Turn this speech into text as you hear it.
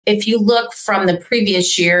If you look from the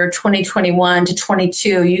previous year, 2021 to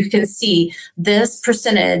 22, you can see this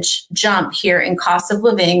percentage jump here in cost of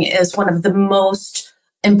living is one of the most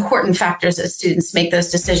important factors as students make those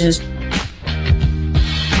decisions.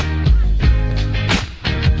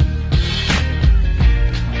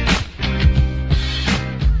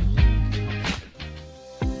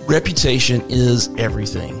 Reputation is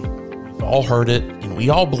everything. We've all heard it and we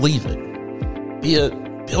all believe it. Be it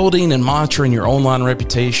building and monitoring your online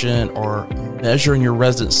reputation or measuring your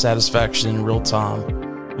resident satisfaction in real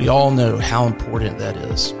time, we all know how important that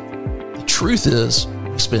is. The truth is,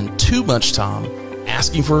 we spend too much time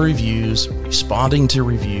asking for reviews, responding to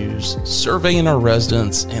reviews, surveying our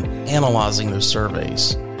residents, and analyzing those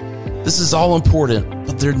surveys. This is all important,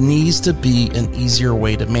 but there needs to be an easier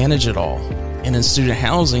way to manage it all. And in student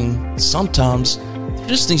housing, sometimes there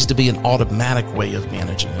just needs to be an automatic way of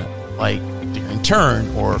managing it, like during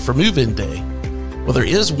turn or for move-in day. Well, there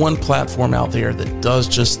is one platform out there that does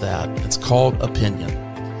just that. It's called Opinion.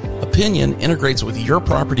 Opinion integrates with your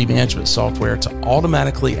property management software to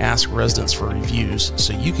automatically ask residents for reviews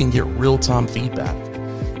so you can get real-time feedback.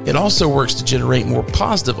 It also works to generate more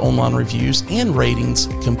positive online reviews and ratings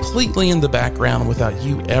completely in the background without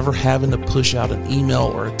you ever having to push out an email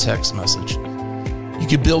or a text message. You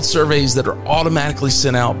can build surveys that are automatically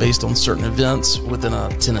sent out based on certain events within a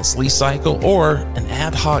tenant's lease cycle or an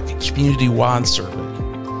ad hoc community-wide survey.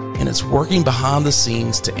 And it's working behind the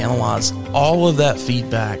scenes to analyze all of that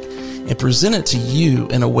feedback and present it to you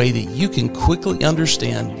in a way that you can quickly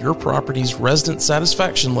understand your property's resident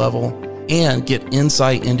satisfaction level and get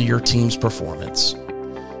insight into your team's performance.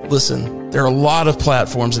 Listen, there are a lot of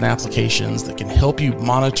platforms and applications that can help you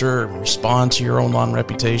monitor and respond to your online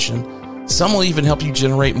reputation. Some will even help you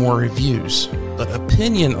generate more reviews, but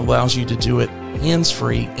Opinion allows you to do it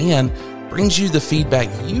hands-free and brings you the feedback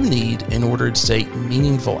you need in order to take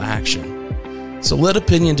meaningful action. So let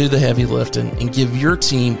Opinion do the heavy lifting and give your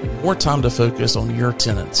team more time to focus on your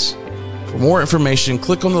tenants. For more information,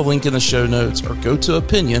 click on the link in the show notes or go to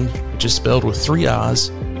Opinion, which is spelled with 3 I's,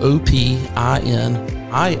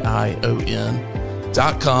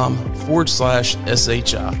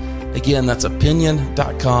 opinion.com/SHI. Again, that's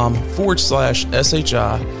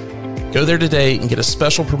opinion.com/SHI. Go there today and get a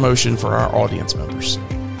special promotion for our audience members.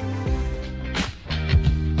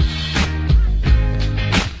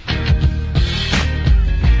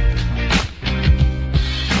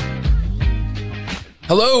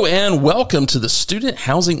 Hello and welcome to the Student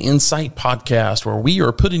Housing Insight Podcast, where we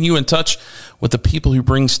are putting you in touch with the people who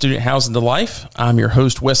bring student housing to life. I'm your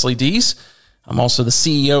host, Wesley Dees. I'm also the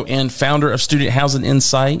CEO and founder of Student Housing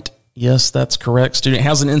Insight. Yes, that's correct. Student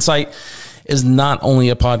Housing Insight is not only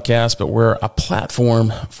a podcast, but we're a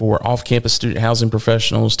platform for off-campus student housing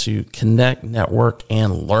professionals to connect, network,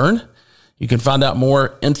 and learn. You can find out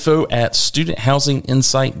more info at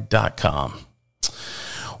studenthousinginsight.com.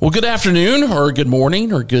 Well, good afternoon or good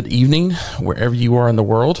morning or good evening, wherever you are in the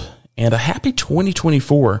world, and a happy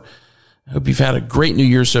 2024. I hope you've had a great new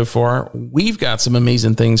year so far. We've got some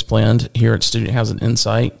amazing things planned here at Student Housing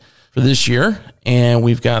Insight for this year, and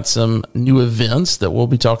we've got some new events that we'll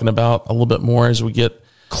be talking about a little bit more as we get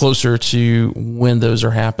closer to when those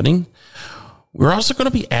are happening. We're also going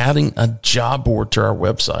to be adding a job board to our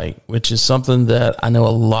website, which is something that I know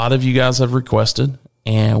a lot of you guys have requested,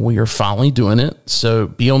 and we are finally doing it. So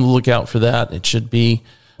be on the lookout for that. It should be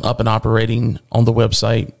up and operating on the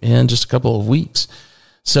website in just a couple of weeks.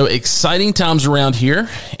 So exciting times around here.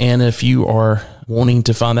 And if you are wanting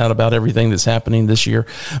to find out about everything that's happening this year,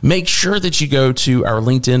 make sure that you go to our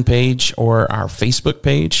LinkedIn page or our Facebook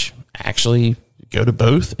page. Actually, go to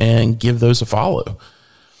both and give those a follow.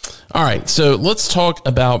 All right, so let's talk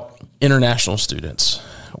about international students.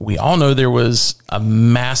 We all know there was a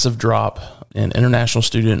massive drop in international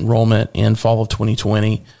student enrollment in fall of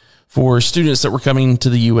 2020 for students that were coming to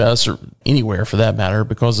the U.S. or anywhere for that matter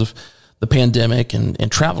because of the pandemic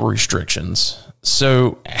and travel restrictions.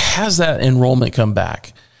 So has that enrollment come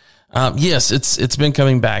back? Yes, it's been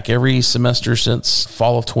coming back every semester since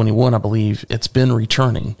fall of 21, I believe. It's been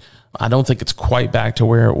returning. I don't think it's quite back to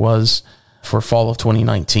where it was for fall of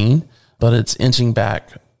 2019, but it's inching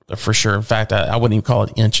back for sure. In fact, I wouldn't even call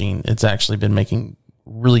it inching. It's actually been making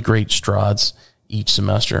really great strides each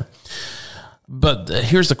semester. But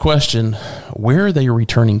here's the question. Where are they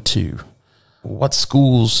returning to? What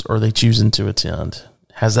schools are they choosing to attend?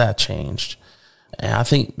 Has that changed? And I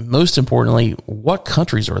think most importantly, what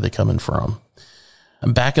countries are they coming from?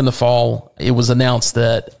 And back in the fall, it was announced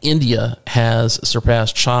that India has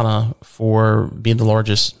surpassed China for being the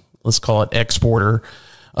largest, let's call it, exporter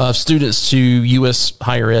of students to U.S.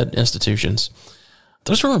 higher ed institutions.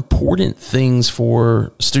 those are important things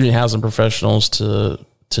for student housing professionals to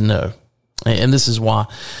know. And this is why,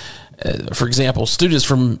 for example, students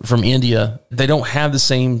from India, they don't have the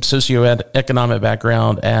same socioeconomic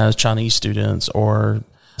background as Chinese students, or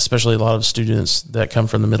especially a lot of students that come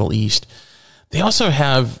from the Middle East. They also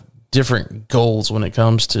have different goals when it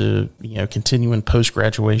comes to, continuing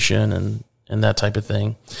post-graduation and that type of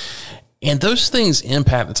thing. And those things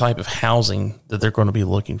impact the type of housing that they're going to be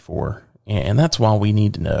looking for. And that's why we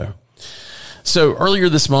need to know. So earlier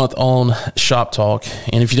this month on ShopTalk,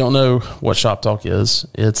 and if you don't know what ShopTalk is,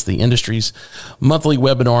 it's the industry's monthly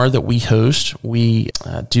webinar that we host. We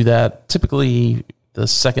do that typically the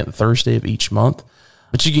second Thursday of each month,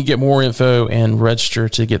 but you can get more info and register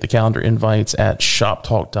to get the calendar invites at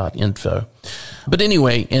shoptalk.info. But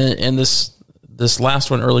anyway, in this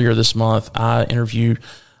last one earlier this month, I interviewed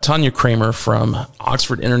Tonya Creamer from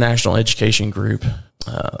Oxford International Education Group.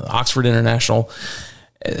 Oxford International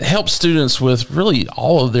helps students with really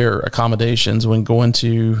all of their accommodations when going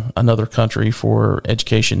to another country for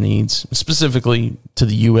education needs, specifically to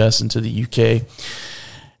the U.S. and to the U.K.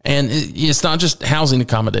 And it's not just housing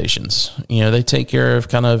accommodations. They take care of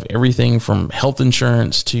kind of everything from health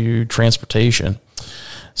insurance to transportation.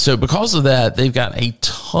 So because of that, they've got a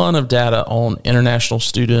ton of data on international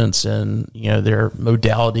students and, their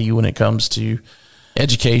modality when it comes to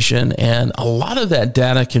education. And a lot of that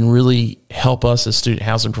data can really help us as student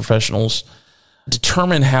housing professionals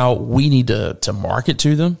determine how we need to market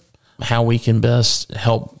to them, how we can best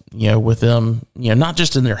help, with them, not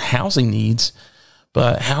just in their housing needs,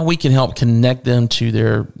 but how we can help connect them to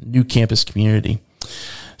their new campus community.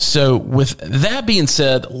 So with that being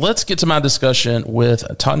said, let's get to my discussion with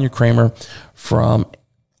Tonya Creamer from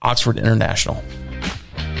Oxford International.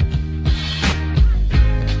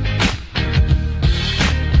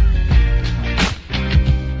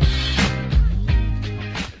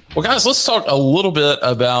 Well, guys, let's talk a little bit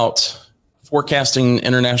about forecasting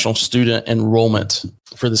international student enrollment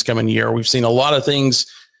for this coming year. We've seen a lot of things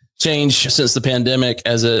change since the pandemic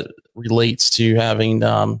as it relates to having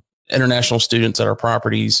international students at our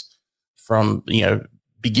properties from,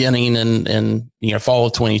 beginning and fall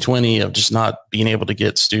of 2020 of just not being able to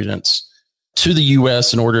get students to the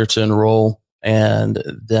U.S. in order to enroll. And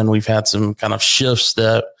then we've had some kind of shifts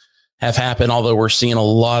that have happened, although we're seeing a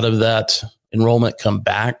lot of that enrollment come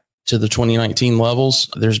back to the 2019 levels.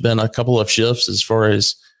 There's been a couple of shifts as far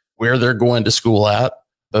as where they're going to school at,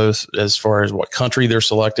 both as far as what country they're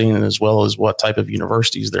selecting and as well as what type of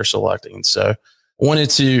universities they're selecting. So I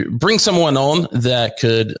wanted to bring someone on that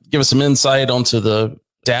could give us some insight onto the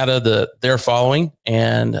data that they're following.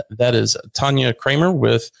 And that is Tonya Creamer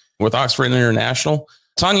with Oxford International.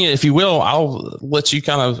 Tonya, if you will, I'll let you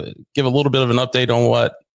kind of give a little bit of an update on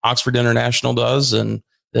what Oxford International does, and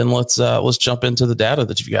then let's jump into the data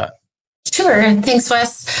that you've got. Sure. Thanks,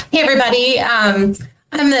 Wes. Hey, everybody. I'm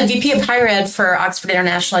the VP of Higher Ed for Oxford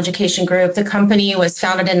International Education Group. The company was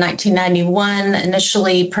founded in 1991,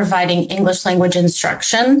 initially providing English language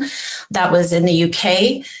instruction. That was in the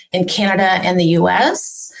UK, in Canada, and the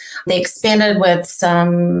US. They expanded with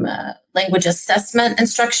some language assessment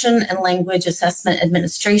instruction and language assessment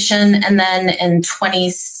administration. And then in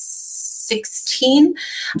 2016,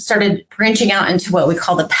 started branching out into what we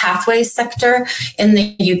call the pathway sector in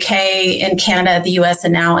the UK, in Canada, the US,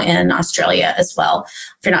 and now in Australia as well.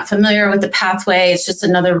 If you're not familiar with the pathway, it's just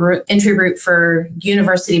another entry route for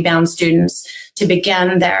university-bound students to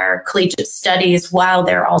begin their collegiate studies while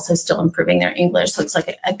they're also still improving their English. So it's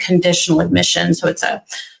like a conditional admission. So it's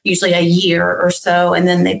usually a year or so, and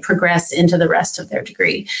then they progress into the rest of their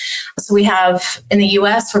degree. So we have, in the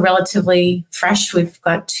US, we're relatively fresh. We've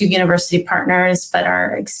got 2 university partners, but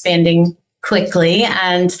are expanding quickly.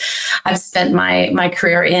 And I've spent my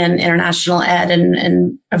career in international ed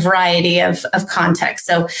in a variety of contexts.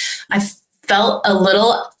 So I felt a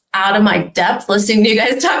little out of my depth listening to you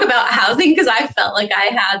guys talk about housing, because I felt like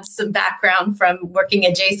I had some background from working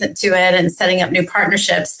adjacent to it and setting up new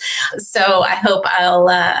partnerships. So I hope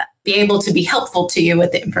I'll be able to be helpful to you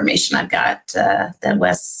with the information I've got that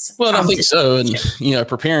Wes. Well, I think so. And,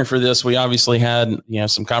 preparing for this, we obviously had,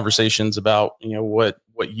 some conversations about, what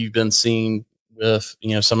you've been seeing with,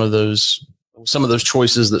 some of those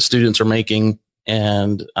choices that students are making.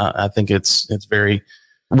 And I think it's very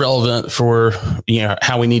relevant for,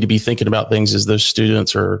 how we need to be thinking about things as those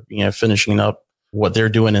students are, finishing up what they're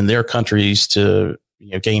doing in their countries to,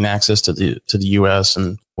 gain access to the US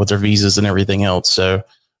and with their visas and everything else. So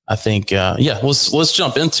I think, let's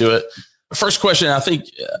jump into it. First question, I think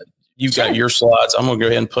you've got your slides. I'm going to go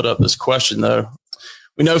ahead and put up this question though.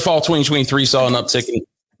 We know fall 2023 saw an uptick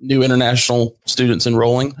new international students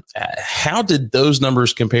enrolling. How did those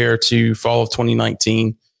numbers compare to fall of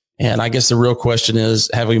 2019? And I guess the real question is,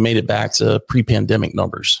 have we made it back to pre-pandemic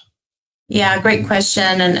numbers? Yeah, great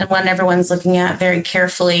question, and one everyone's looking at very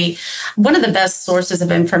carefully. One of the best sources of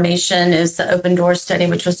information is the Open Doors study,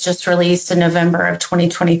 which was just released in November of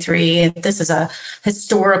 2023. This is a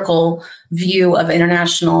historical view of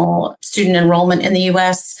international student enrollment in the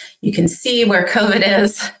U.S. You can see where COVID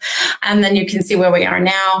is, and then you can see where we are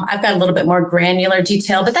now. I've got a little bit more granular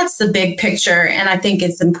detail, but that's the big picture, and I think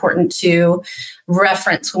it's important to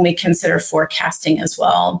reference when we consider forecasting as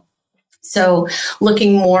well. So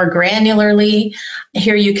looking more granularly,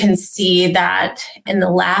 here you can see that in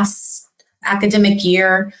the last academic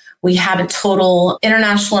year, we had a total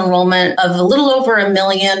international enrollment of a little over 1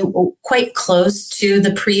 million, quite close to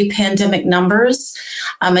the pre-pandemic numbers.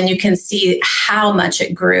 And you can see how much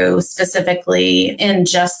it grew specifically in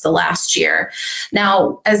just the last year.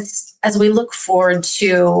 Now, as we look forward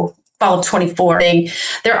to fall of 24.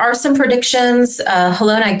 There are some predictions.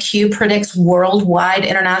 Hello IQ predicts worldwide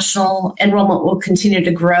international enrollment will continue to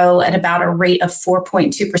grow at about a rate of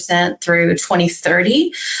 4.2% through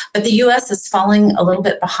 2030. But the US is falling a little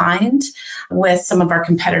bit behind with some of our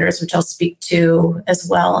competitors, which I'll speak to as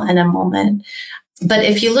well in a moment. But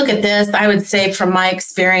if you look at this, I would say from my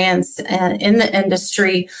experience in the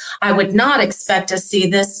industry, I would not expect to see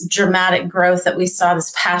this dramatic growth that we saw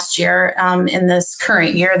this past year in this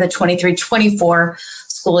current year, the 23-24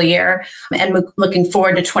 school year, and looking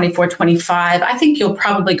forward to 24-25. I think you're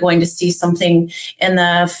probably going to see something in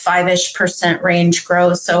the 5-ish% range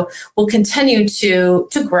growth. So we'll continue to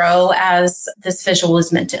grow as this visual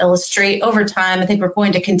is meant to illustrate over time. I think we're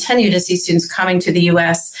going to continue to see students coming to the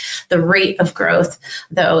U.S. The rate of growth,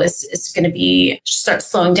 though, is going to start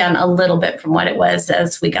slowing down a little bit from what it was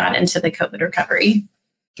as we got into the COVID recovery.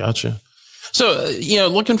 Gotcha. So,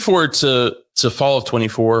 looking forward to fall of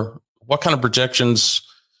 24, what kind of projections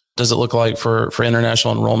does it look like for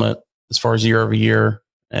international enrollment as far as year over year?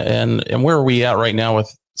 And where are we at right now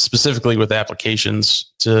with specifically with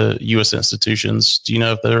applications to U.S. institutions? Do you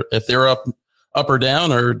know if they're up or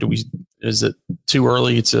down, or is it too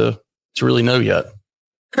early to really know yet?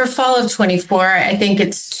 For fall of 24, I think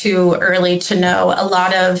it's too early to know. A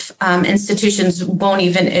lot of institutions won't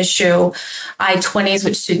even issue I-20s,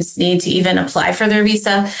 which students need to even apply for their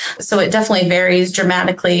visa. So it definitely varies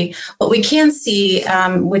dramatically. What we can see,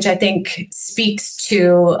 which I think speaks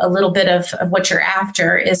to a little bit of what you're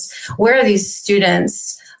after, is where are these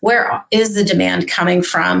students? Where is the demand coming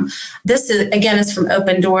from? This is from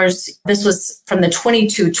Open Doors. This was from the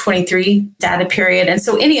 22-23 data period. And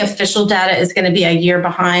so any official data is going to be a year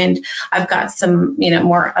behind. I've got some,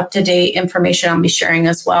 more up-to-date information I'll be sharing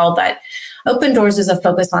as well. But Open Doors is a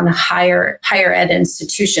focus on higher ed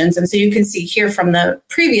institutions. And so you can see here from the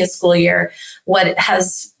previous school year, what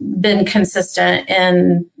has been consistent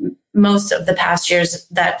in most of the past years,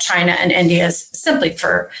 that China and India is simply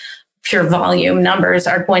for pure volume numbers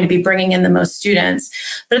are going to be bringing in the most students.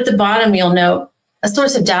 But at the bottom, you'll note a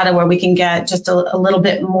source of data where we can get just a little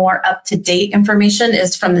bit more up-to-date information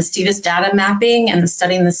is from the STATUS data mapping and the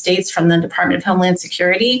Studying the States from the Department of Homeland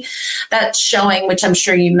Security. That's showing, which I'm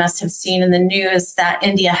sure you must have seen in the news, that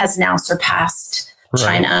India has now surpassed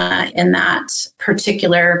China in that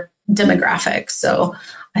particular demographic. So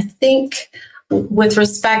I think with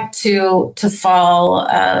respect to fall,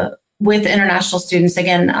 with international students,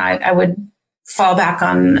 again, I would fall back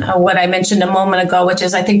on what I mentioned a moment ago, which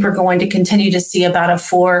is I think we're going to continue to see about a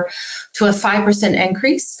 4 to a 5%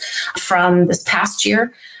 increase from this past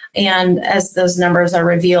year. And as those numbers are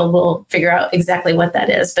revealed, we'll figure out exactly what that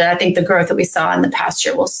is. But I think the growth that we saw in the past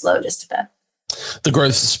year will slow just a bit. The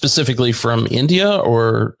growth specifically from India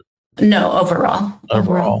or? No, overall.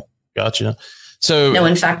 Overall. Gotcha. So no,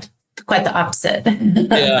 in fact, quite the opposite.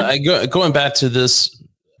 Yeah, going back to this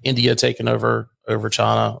India taking over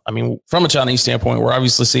China. I mean, from a Chinese standpoint, we're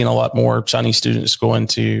obviously seeing a lot more Chinese students going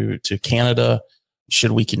to Canada.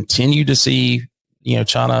 Should we continue to see,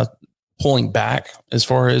 China pulling back as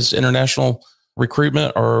far as international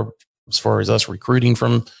recruitment, or as far as us recruiting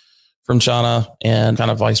from China, and kind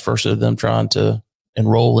of vice versa, them trying to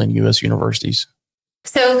enroll in U.S. universities?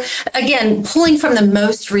 So again, pulling from the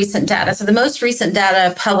most recent data. So the most recent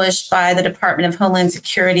data published by the Department of Homeland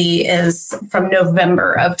Security is from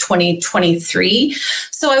November of 2023.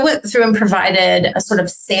 So I went through and provided a sort of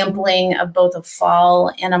sampling of both a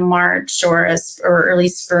fall and a March or early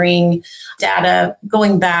spring data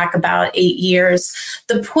going back about 8 years.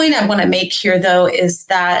 The point I want to make here, though, is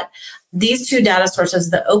that these two data sources,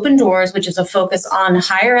 the Open Doors, which is a focus on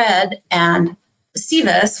higher ed, and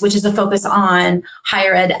CVIS, which is a focus on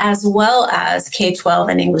higher ed, as well as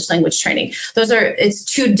K-12 and English language training. It's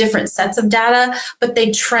two different sets of data, but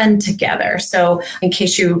they trend together. So in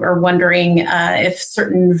case you are wondering if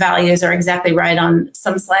certain values are exactly right on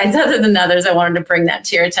some slides other than others, I wanted to bring that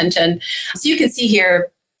to your attention. So you can see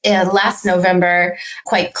here, last November,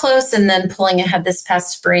 quite close, and then pulling ahead this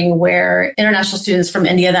past spring, where international students from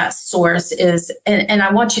India, that source is, and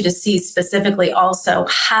I want you to see specifically also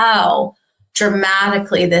how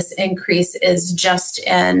dramatically this increase is just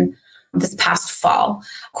in this past fall.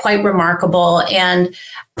 Quite remarkable. And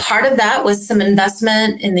part of that was some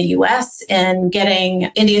investment in the US in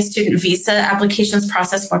getting India student visa applications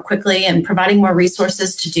processed more quickly and providing more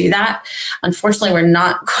resources to do that. Unfortunately, we're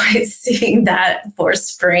not quite seeing that for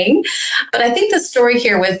spring. But I think the story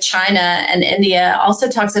here with China and India also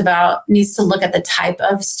needs to look at the type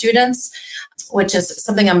of students, which is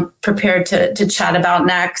something I'm prepared to chat about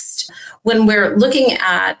next. When we're looking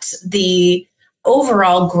at the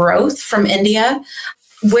overall growth from India,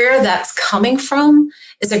 where that's coming from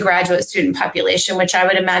is a graduate student population, which I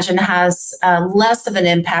would imagine has less of an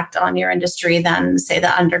impact on your industry than, say,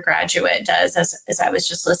 the undergraduate does, as I was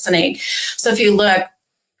just listening. So if you look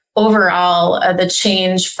overall, the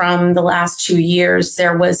change from the last 2 years,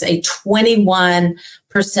 there was a 21%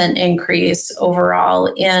 increase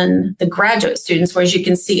overall in the graduate students, whereas you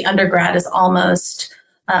can see undergrad is almost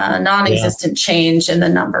non-existent change in the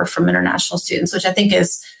number from international students, which I think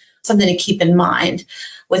is something to keep in mind.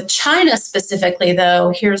 With China specifically,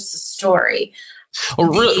 though, here's the story. Well,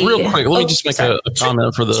 real quick, let me just make a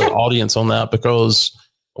comment for the audience on that, because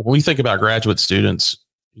when we think about graduate students,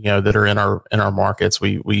 that are in our markets,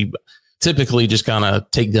 we typically just kind of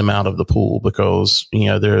take them out of the pool because,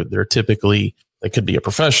 they're typically, they could be a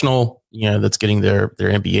professional, that's getting their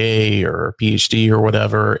MBA or PhD or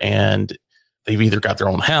whatever, and they've either got their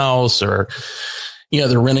own house or,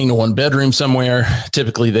 they're renting a 1-bedroom somewhere.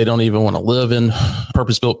 Typically, they don't even want to live in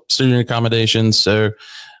purpose-built student accommodations. So,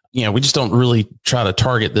 we just don't really try to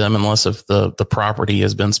target them unless if the property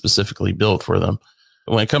has been specifically built for them.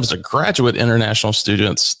 When it comes to graduate international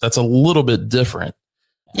students, that's a little bit different.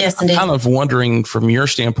 Yes, indeed. I'm kind of wondering from your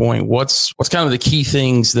standpoint, what's kind of the key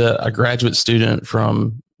things that a graduate student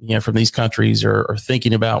from these countries are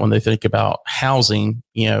thinking about when they think about housing?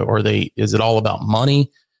 Is it all about money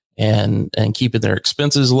and keeping their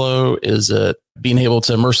expenses low? Is it being able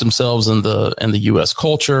to immerse themselves in the US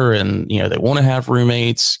culture and, they want to have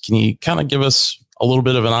roommates? Can you kind of give us a little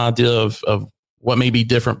bit of an idea of what may be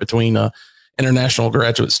different between a international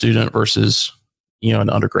graduate student versus, an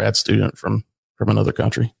undergrad student from another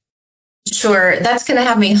country? Sure. That's going to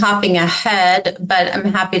have me hopping ahead, but I'm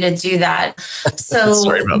happy to do that. So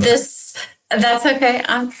Sorry about that's okay.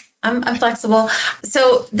 I'm flexible.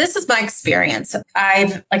 So this is my experience. Like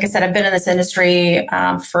I said, I've been in this industry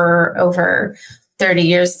for over 30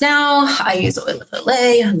 years now. I use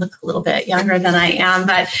oil-of-Olay. I look a little bit younger than I am,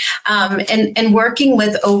 but and working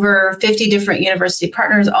with over 50 different university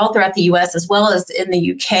partners all throughout the US as well as in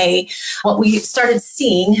the UK, what we started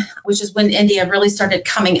seeing, which is when India really started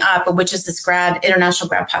coming up, which is this international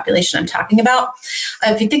grad population I'm talking about.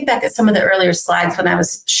 If you think back at some of the earlier slides when I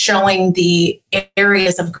was showing the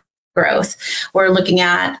areas of growth, we're looking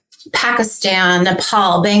at Pakistan,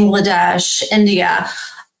 Nepal, Bangladesh, India.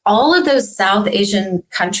 All of those South Asian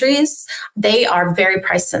countries, they are very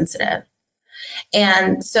price sensitive.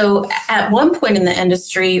 And so at one point in the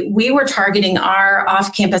industry, we were targeting our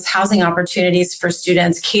off-campus housing opportunities for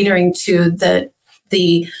students catering to the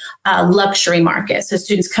luxury market. So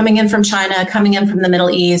students coming in from China, coming in from the Middle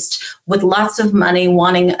East with lots of money,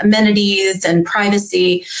 wanting amenities and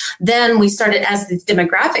privacy. Then we started, as the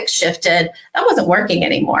demographics shifted, that wasn't working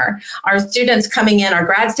anymore. Our students coming in, our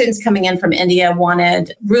grad students coming in from India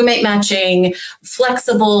wanted roommate matching,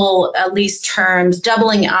 flexible lease terms,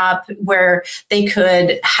 doubling up where they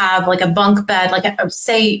could have like a bunk bed,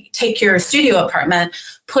 say, take your studio apartment,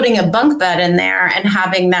 putting a bunk bed in there and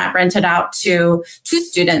having that rented out to two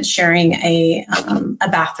students sharing a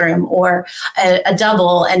bathroom, or a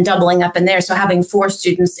double and doubling up in there. So having 4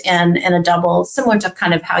 students in a double, similar to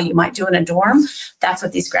kind of how you might do in a dorm. That's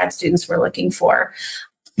what these grad students were looking for.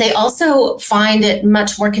 They also find it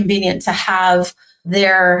much more convenient to have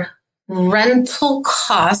their rental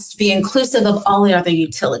cost be inclusive of all the other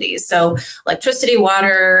utilities. So electricity,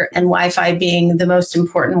 water, and Wi-Fi being the most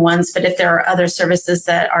important ones. But if there are other services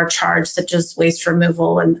that are charged, such as waste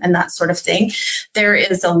removal and that sort of thing, there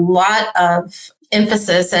is a lot of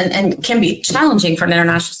emphasis and can be challenging for an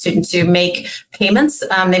international student to make payments.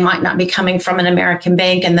 They might not be coming from an American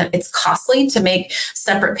bank, and that it's costly to make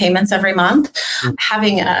separate payments every month.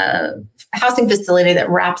 Having a housing facility that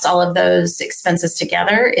wraps all of those expenses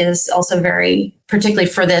together is also very, particularly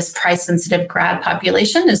for this price sensitive grad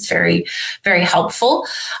population, is very, very helpful.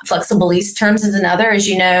 Flexible lease terms is another. As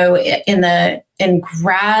you know, in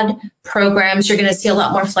grad programs, you're going to see a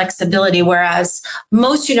lot more flexibility, whereas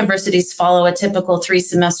most universities follow a typical 3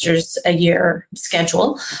 semesters a year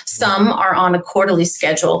schedule. Some are on a quarterly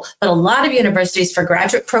schedule, but a lot of universities for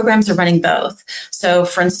graduate programs are running both. So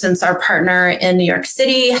for instance, our partner in New York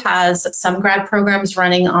City has some grad programs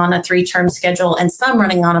running on a 3-term schedule and some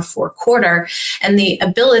running on a 4-quarter. And the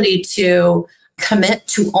ability to commit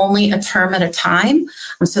to only a term at a time,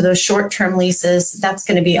 so those short-term leases, that's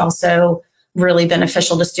going to be also really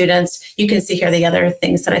beneficial to students. You can see here the other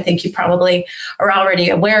things that I think you probably are already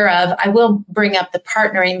aware of. I will bring up the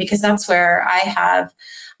partnering because that's where I have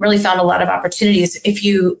really found a lot of opportunities. If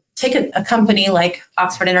you take a company like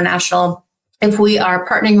Oxford International, if we are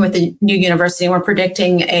partnering with a new university and we're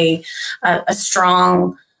predicting a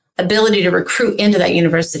strong ability to recruit into that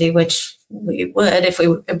university, which we would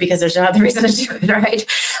because there's no other reason to do it, right?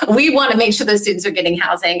 We want to make sure those students are getting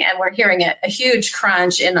housing, and we're hearing a huge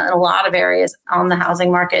crunch in a lot of areas on the housing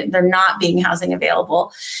market. They're not being housing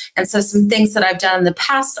available. And so some things that I've done in the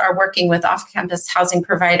past are working with off-campus housing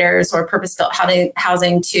providers or purpose-built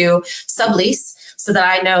housing to sublease, so that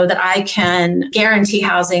I know that I can guarantee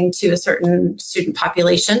housing to a certain student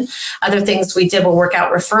population. Other things we did were work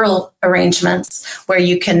out referral arrangements where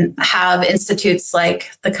you can have institutes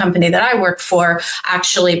like the company that I work for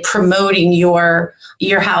actually promoting your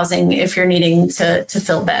housing if you're needing to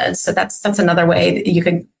fill beds. So that's another way that you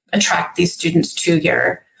can attract these students to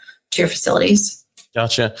your facilities.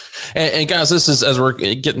 Gotcha. And guys, this is, as we're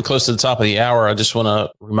getting close to the top of the hour, I just want to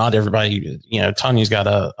remind everybody, Tonya's got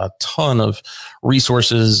a ton of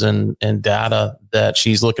resources and data that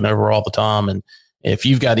she's looking over all the time. And if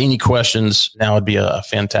you've got any questions, now would be a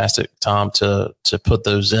fantastic time to put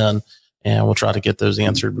those in, and we'll try to get those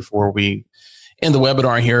answered before we end the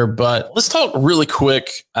webinar here. But let's talk really quick.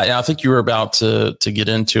 I think you were about to get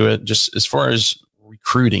into it, just as far as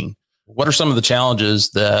recruiting. What are some of the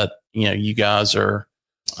challenges that you guys are,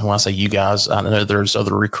 I want to say you guys, I know there's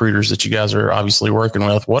other recruiters that you guys are obviously working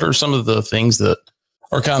with. What are some of the things that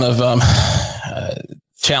are kind of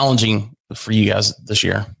challenging for you guys this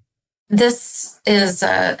year? This is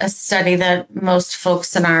a study that most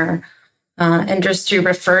folks in our industry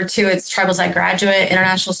refer to. It's Tribal Site Graduate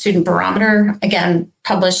International Student Barometer, again,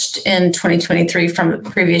 published in 2023 from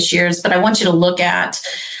previous years. But I want you to look at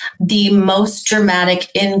the most dramatic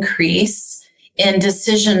increase in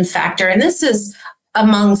decision factor. And this is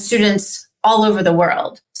among students all over the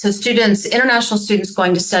world. So international students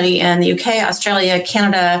going to study in the UK, Australia,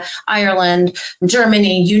 Canada, Ireland,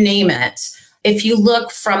 Germany, you name it. If you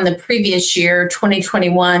look from the previous year,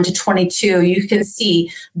 2021 to 22, you can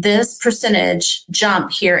see this percentage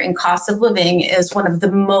jump here in cost of living is one of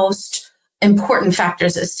the most important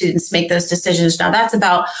factors as students make those decisions. Now, that's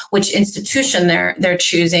about which institution they're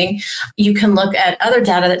choosing. You can look at other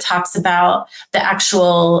data that talks about the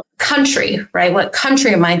actual country, right? What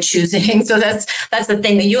country am I choosing? So that's the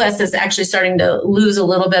thing. The U.S. is actually starting to lose a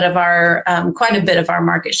little bit of our, quite a bit of our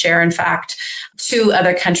market share, in fact, to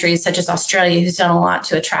other countries such as Australia, who's done a lot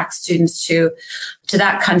to attract students to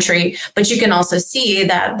that country. But you can also see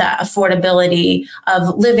that affordability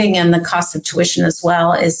of living and the cost of tuition as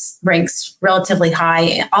well ranks relatively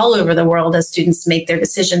high all over the world as students make their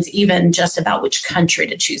decisions, even just about which country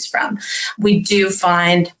to choose from. We do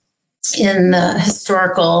find in the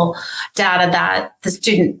historical data that the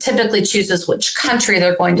student typically chooses which country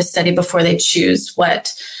they're going to study before they choose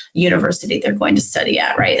what university they're going to study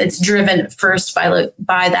at, right? It's driven first by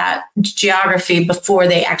that geography before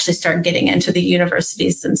they actually start getting into the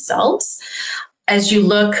universities themselves. As you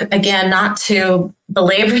look, again, not to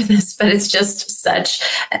belabor this, but it's just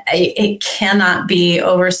it cannot be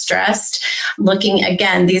overstressed. Looking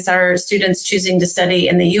again, these are students choosing to study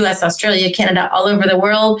in the US, Australia, Canada, all over the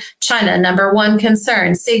world. China, number one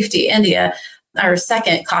concern, safety. India, our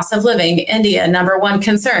second, cost of living. India, number one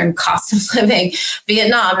concern, cost of living.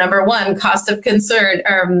 Vietnam, number one, cost of concern,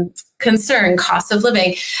 cost of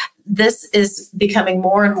living. This is becoming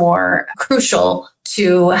more and more crucial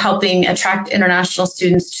to helping attract international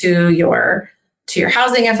students to your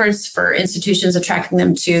housing efforts, for institutions attracting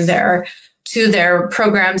them to their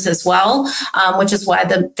programs as well, which is why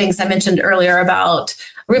the things I mentioned earlier about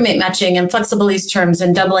roommate matching and flexible lease terms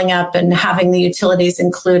and doubling up and having the utilities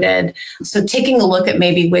included. So taking a look at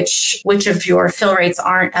maybe which of your fill rates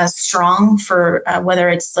aren't as strong for whether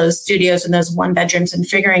it's those studios and those one bedrooms, and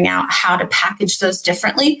figuring out how to package those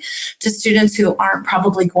differently to students who aren't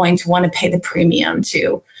probably going to want to pay the premium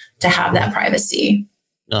to have that privacy.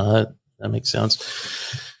 That makes sense.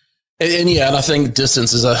 And yeah, and I think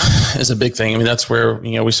distance is a big thing. I mean, that's where,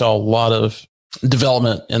 we saw a lot of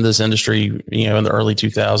development in this industry, in the early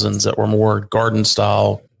 2000s that were more garden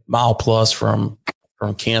style, mile plus from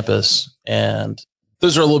campus. And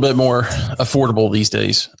those are a little bit more affordable these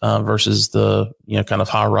days versus the, kind of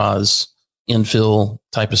high rise infill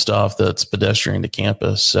type of stuff that's pedestrian to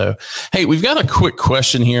campus. So, hey, we've got a quick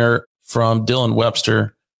question here from Dylan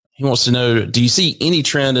Webster. He wants to know, do you see any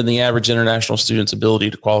trend in the average international student's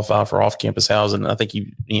ability to qualify for off-campus housing? I think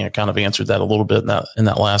you kind of answered that a little bit in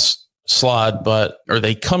that last slide, but are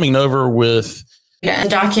they coming over with a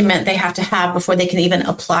document they have to have before they can even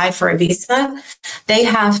apply for a visa? They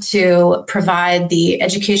have to provide the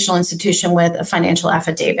educational institution with a financial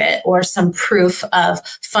affidavit or some proof of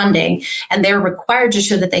funding. And they're required to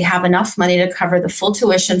show that they have enough money to cover the full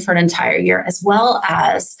tuition for an entire year, as well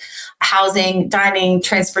as housing, dining,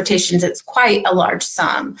 transportation. It's quite a large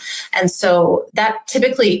sum. And so that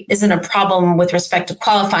typically isn't a problem with respect to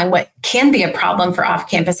qualifying. What can be a problem for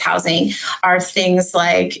off-campus housing are things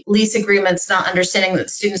like lease agreements, not understanding that the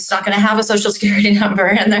student's not going to have a social security number,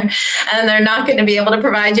 and they're not going to be able to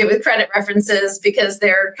provide you with credit references because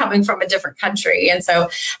they're coming from a different country. And so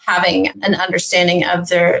having an understanding of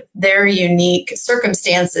their unique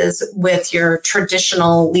circumstances with your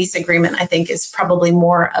traditional lease agreement, I think, is probably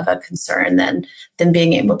more of a concern than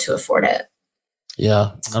being able to afford it.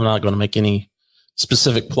 Yeah, I'm not going to make any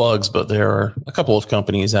specific plugs, but there are a couple of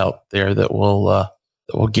companies out there that will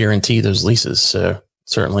guarantee those leases. So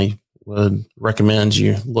certainly would recommend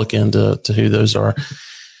you look into who those are.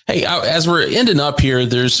 Hey, as we're ending up here,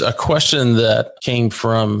 there's a question that came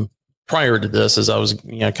from prior to this as I was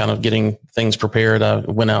kind of getting things prepared. I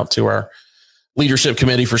went out to our leadership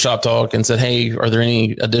committee for ShopTalk and said, hey, are there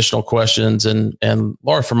any additional questions? And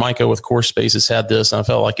Laura Formica with Core Spaces had this, and I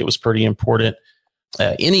felt like it was pretty important.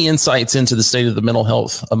 Any insights into the state of the mental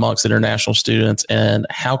health amongst international students, and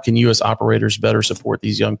how can U.S. operators better support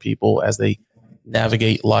these young people as they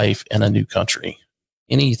navigate life in a new country?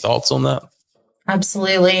 Any thoughts on that?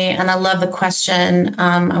 Absolutely. And I love the question.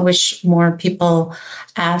 I wish more people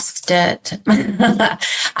asked it.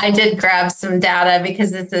 I did grab some data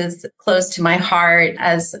because this is close to my heart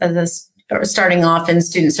as starting off in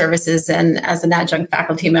student services and as an adjunct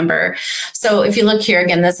faculty member. So if you look here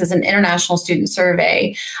again, this is an international student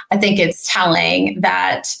survey. I think it's telling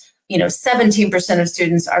that 17% of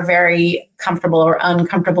students are very comfortable or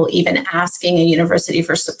uncomfortable even asking a university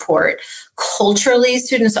for support. Culturally,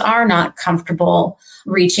 students are not comfortable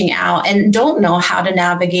reaching out and don't know how to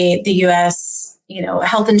navigate the U.S.,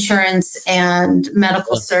 health insurance and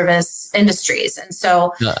medical service industries. And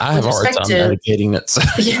so I have a hard time navigating it. So.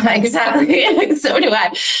 Yeah, exactly. So do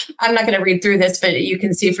I. I'm not going to read through this, but you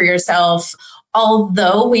can see for yourself.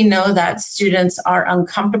 Although we know that students are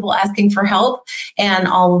uncomfortable asking for help, and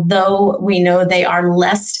although we know they are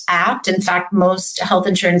less apt, in fact, most health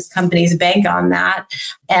insurance companies bank on that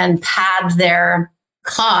and pad their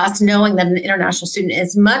cost, knowing that an international student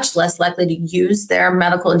is much less likely to use their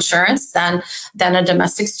medical insurance than a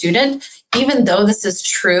domestic student. Even though this is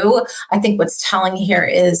true, I think what's telling here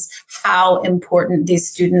is how important these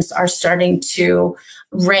students are starting to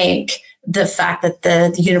rank the fact that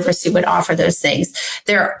the university would offer those things.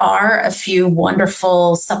 There are a few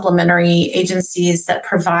wonderful supplementary agencies that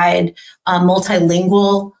provide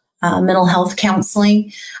multilingual mental health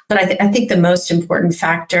counseling. But I think the most important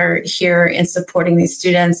factor here in supporting these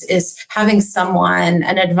students is having someone,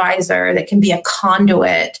 an advisor that can be a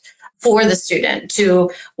conduit for the student to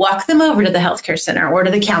walk them over to the healthcare center or to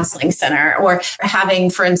the counseling center, or having,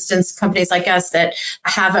 for instance, companies like us that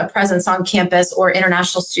have a presence on campus, or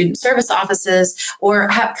international student service offices, or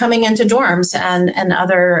coming into dorms and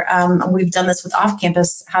other, we've done this with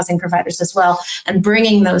off-campus housing providers as well, and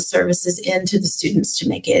bringing those services into the students to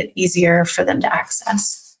make it easier for them to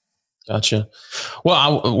access. Gotcha.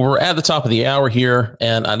 Well, we're at the top of the hour here,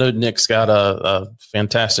 and I know Nick's got a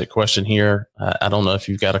fantastic question here. I don't know if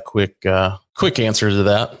you've got a quick answer to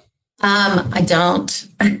that. I don't.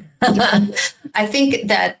 I think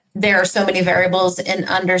that there are so many variables in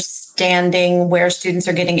understanding where students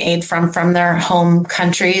are getting aid from their home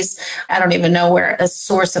countries. I don't even know where a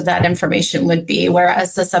source of that information would be,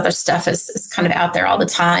 whereas this other stuff is kind of out there all the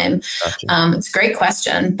time. Gotcha. It's a great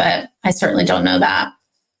question, but I certainly don't know that.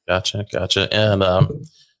 Gotcha. And in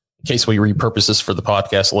case we repurpose this for the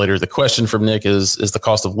podcast later, the question from Nick is the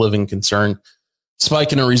cost of living concern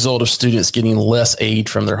spiking a result of students getting less aid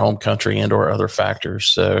from their home country and or other factors?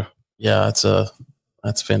 So yeah, that's a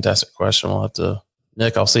fantastic question. We'll have to,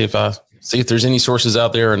 Nick, I'll see if there's any sources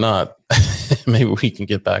out there or not. Maybe we can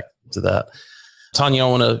get back to that. Tonya, I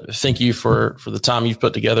want to thank you for the time you've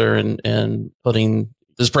put together and putting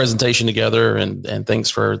this presentation together, and thanks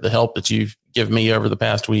for the help that you've given me over the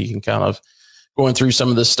past week and kind of going through some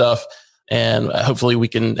of this stuff. And hopefully we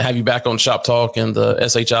can have you back on Shop Talk and the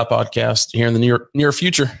SHI podcast here in the near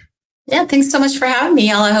future. Yeah, thanks so much for having me,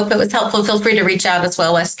 y'all. I hope it was helpful. Feel free to reach out as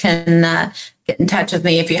well. Wes can get in touch with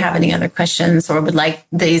me if you have any other questions or would like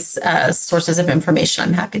these sources of information.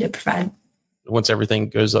 I'm happy to provide. Once everything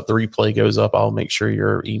goes up, the replay goes up, I'll make sure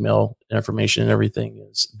your email information and everything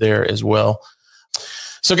is there as well.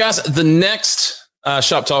 So guys, the next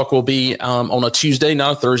Shop Talk will be on a Tuesday,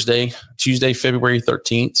 not a Thursday, Tuesday, February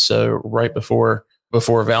 13th. So right before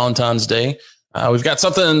Valentine's Day. We've got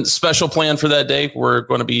something special planned for that day. We're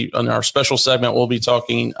going to be on our special segment. We'll be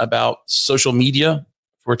talking about social media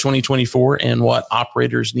for 2024 and what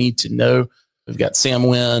operators need to know. We've got Sam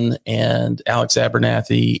Wynn and Alex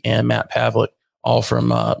Abernathy and Matt Pavlik, all from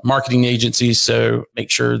marketing agencies. So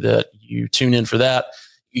make sure that you tune in for that.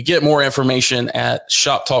 You get more information at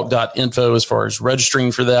shoptalk.info as far as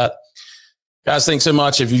registering for that. Guys, thanks so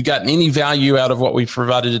much. If you've gotten any value out of what we've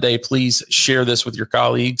provided today, please share this with your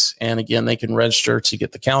colleagues. And again, they can register to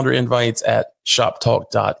get the calendar invites at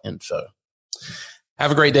shoptalk.info.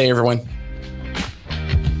 Have a great day, everyone.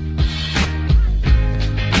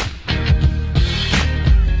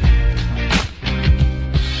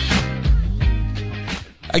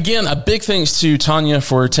 Again, a big thanks to Tonya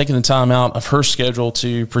for taking the time out of her schedule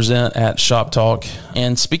to present at Shop Talk.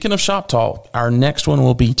 And speaking of Shop Talk, our next one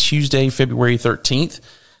will be Tuesday, February 13th.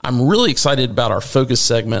 I'm really excited about our focus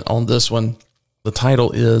segment on this one. The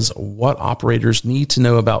title is What Operators Need to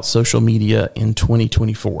Know About Social Media in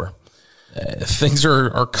 2024. Things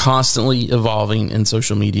are constantly evolving in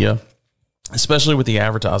social media, especially with the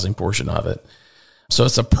advertising portion of it. So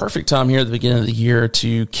it's a perfect time here at the beginning of the year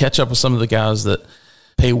to catch up with some of the guys that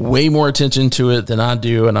pay way more attention to it than I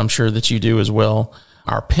do, and I'm sure that you do as well.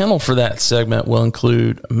 Our panel for that segment will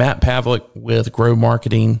include Matt Pavlik with Grow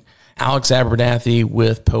Marketing, Alex Abernathy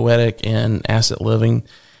with Poetic and Asset Living,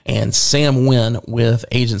 and Sam Wynn with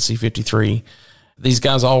Agency 53. These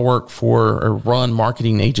guys all work for or run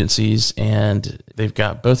marketing agencies, and they've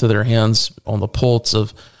got both of their hands on the pulse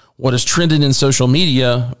of what is trending in social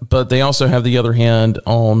media, but they also have the other hand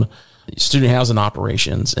on student housing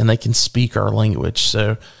operations, and they can speak our language.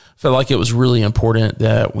 So I felt like it was really important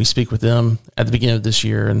that we speak with them at the beginning of this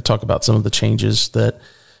year and talk about some of the changes that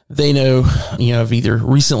they know, have either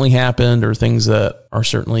recently happened or things that are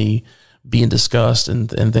certainly being discussed and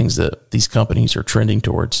things that these companies are trending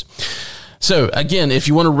towards. So again, if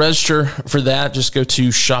you want to register for that, just go to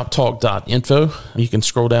shoptalk.info. You can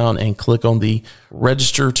scroll down and click on the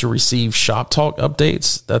register to receive Shop Talk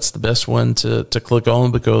updates. That's the best one to click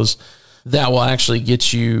on, because that will actually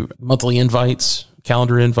get you monthly invites,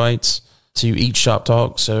 calendar invites to each Shop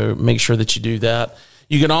Talk. So make sure that you do that.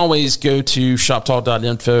 You can always go to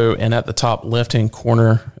shoptalk.info, and at the top left-hand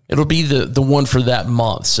corner, it'll be the one for that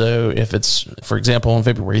month. So if it's, for example, on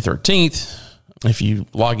February 13th, if you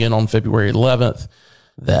log in on February 11th,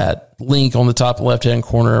 that link on the top left-hand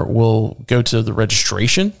corner will go to the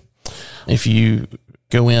registration. If you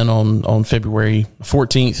go in on February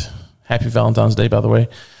 14th, happy Valentine's Day, by the way,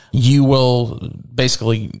 you will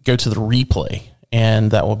basically go to the replay,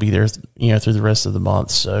 and that will be there, through the rest of the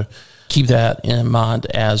month. So keep that in mind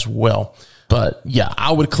as well. But yeah,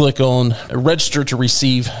 I would click on register to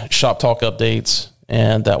receive Shop Talk updates,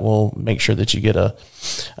 and that will make sure that you get an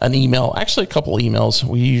email, actually a couple emails.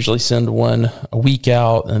 We usually send one a week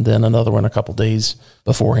out and then another one a couple days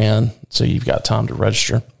beforehand, so you've got time to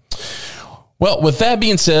register. Well, with that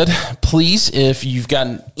being said, please, if you've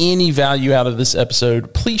gotten any value out of this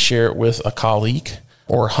episode, please share it with a colleague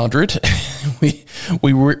or 100. we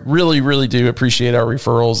really, really do appreciate our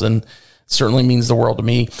referrals, and certainly means the world to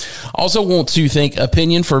me. Also want to thank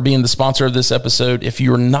Opinion for being the sponsor of this episode. If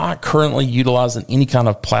you're not currently utilizing any kind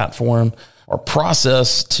of platform or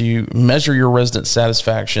process to measure your resident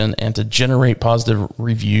satisfaction and to generate positive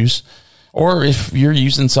reviews, or if you're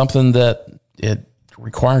using something that it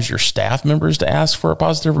requires your staff members to ask for a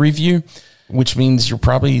positive review, which means you're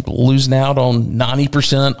probably losing out on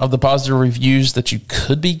 90% of the positive reviews that you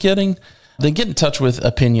could be getting, then get in touch with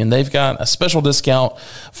Opinion. They've got a special discount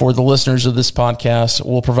for the listeners of this podcast.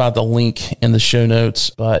 We'll provide the link in the show notes,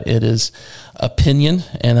 but it is Opinion,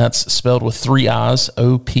 and that's spelled with 3 I's,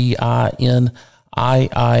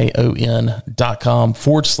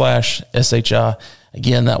 OPINION.com/SHI.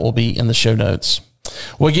 Again, that will be in the show notes.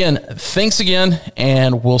 Well, again, thanks again,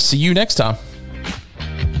 and we'll see you next time.